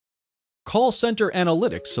Call Center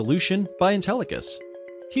Analytics Solution by Intellicus.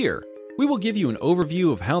 Here, we will give you an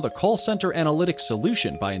overview of how the Call Center Analytics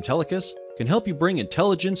Solution by Intellicus can help you bring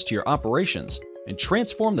intelligence to your operations and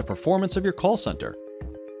transform the performance of your call center.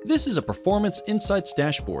 This is a Performance Insights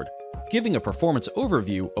dashboard, giving a performance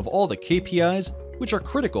overview of all the KPIs which are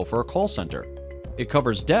critical for a call center. It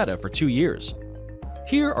covers data for 2 years.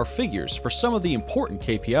 Here are figures for some of the important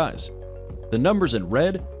KPIs. The numbers in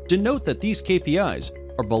red denote that these KPIs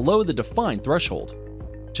are below the defined threshold.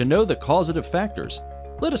 To know the causative factors,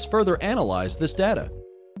 let us further analyze this data.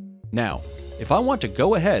 Now, if I want to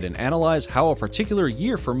go ahead and analyze how a particular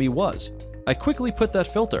year for me was, I quickly put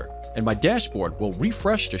that filter, and my dashboard will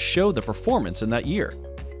refresh to show the performance in that year.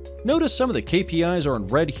 Notice some of the KPIs are in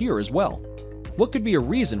red here as well. What could be a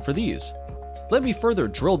reason for these? Let me further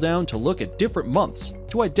drill down to look at different months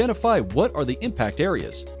to identify what are the impact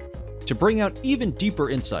areas. To bring out even deeper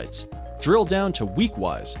insights, drill down to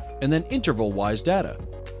week-wise and then interval-wise data.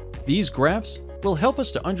 These graphs will help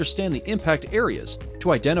us to understand the impact areas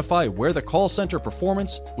to identify where the call center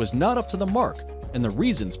performance was not up to the mark and the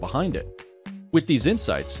reasons behind it. With these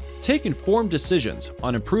insights, take informed decisions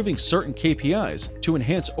on improving certain KPIs to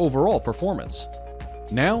enhance overall performance.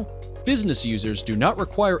 Now, business users do not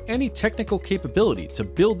require any technical capability to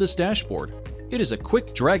build this dashboard. It is a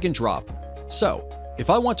quick drag and drop. So, if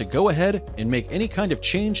I want to go ahead and make any kind of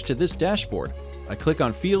change to this dashboard, I click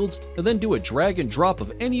on Fields and then do a drag and drop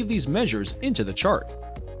of any of these measures into the chart.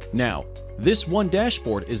 Now, this one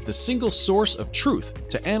dashboard is the single source of truth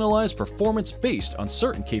to analyze performance based on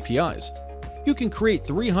certain KPIs. You can create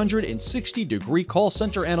 360-degree call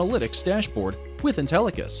center analytics dashboard with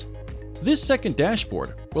Intellicus. This second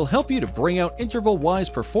dashboard will help you to bring out interval-wise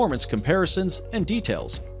performance comparisons and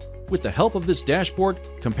details. With the help of this dashboard,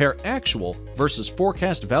 compare actual versus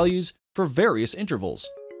forecast values for various intervals.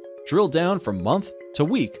 Drill down from month to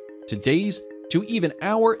week to days to even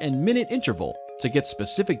hour and minute interval to get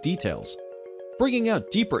specific details. Bringing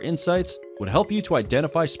out deeper insights would help you to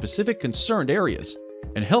identify specific concerned areas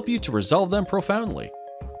and help you to resolve them profoundly.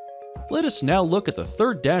 Let us now look at the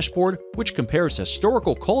third dashboard, which compares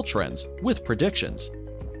historical call trends with predictions.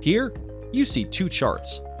 Here, you see 2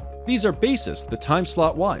 charts. These are basis the time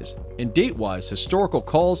slot wise and date wise historical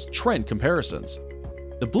calls trend comparisons.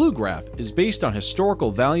 The blue graph is based on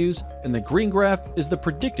historical values and the green graph is the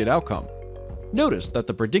predicted outcome. Notice that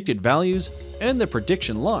the predicted values and the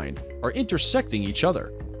prediction line are intersecting each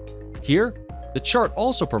other. Here, the chart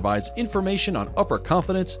also provides information on upper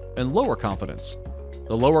confidence and lower confidence.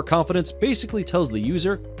 The lower confidence basically tells the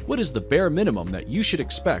user what is the bare minimum that you should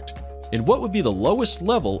expect and what would be the lowest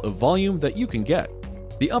level of volume that you can get.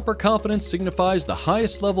 The upper confidence signifies the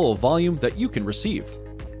highest level of volume that you can receive.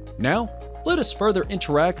 Now, let us further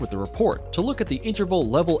interact with the report to look at the interval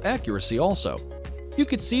level accuracy also. You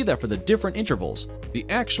can see that for the different intervals, the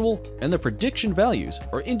actual and the prediction values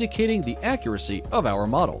are indicating the accuracy of our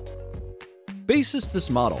model. Basis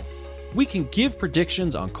this model, we can give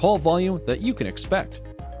predictions on call volume that you can expect,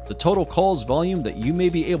 the total calls volume that you may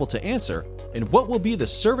be able to answer, and what will be the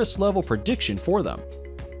service level prediction for them.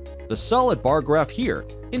 The solid bar graph here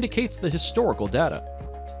indicates the historical data.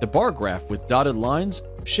 The bar graph with dotted lines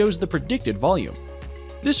shows the predicted volume.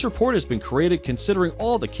 This report has been created considering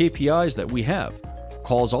all the KPIs that we have: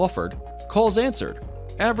 calls offered, calls answered,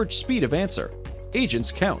 average speed of answer, agents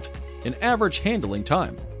count, and average handling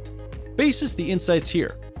time. Basis the insights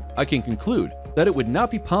here, I can conclude that it would not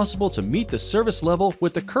be possible to meet the service level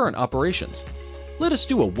with the current operations. Let us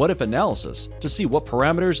do a what-if analysis to see what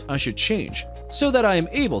parameters I should change so that I am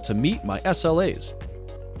able to meet my SLAs.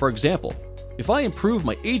 For example, if I improve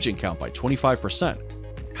my agent count by 25%,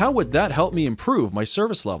 how would that help me improve my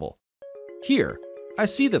service level? Here, I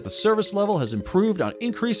see that the service level has improved on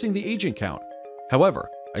increasing the agent count. However,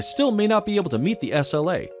 I still may not be able to meet the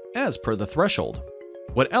SLA as per the threshold.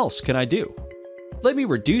 What else can I do? Let me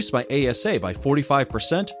reduce my ASA by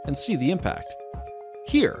 45% and see the impact.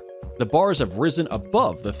 Here, the bars have risen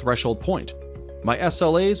above the threshold point. My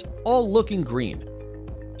SLAs all looking green.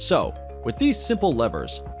 So, with these simple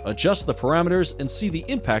levers, adjust the parameters and see the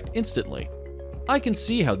impact instantly. I can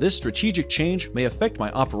see how this strategic change may affect my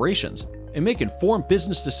operations and make informed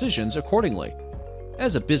business decisions accordingly.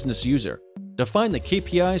 As a business user, define the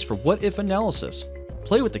KPIs for what-if analysis.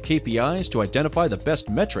 Play with the KPIs to identify the best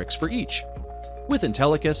metrics for each. With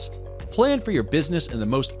Intellicus, plan for your business in the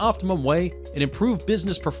most optimum way and improve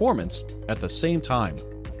business performance at the same time.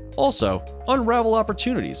 Also, unravel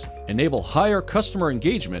opportunities, enable higher customer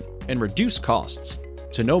engagement, and reduce costs.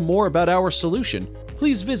 To know more about our solution,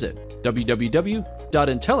 please visit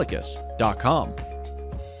www.intellicus.com.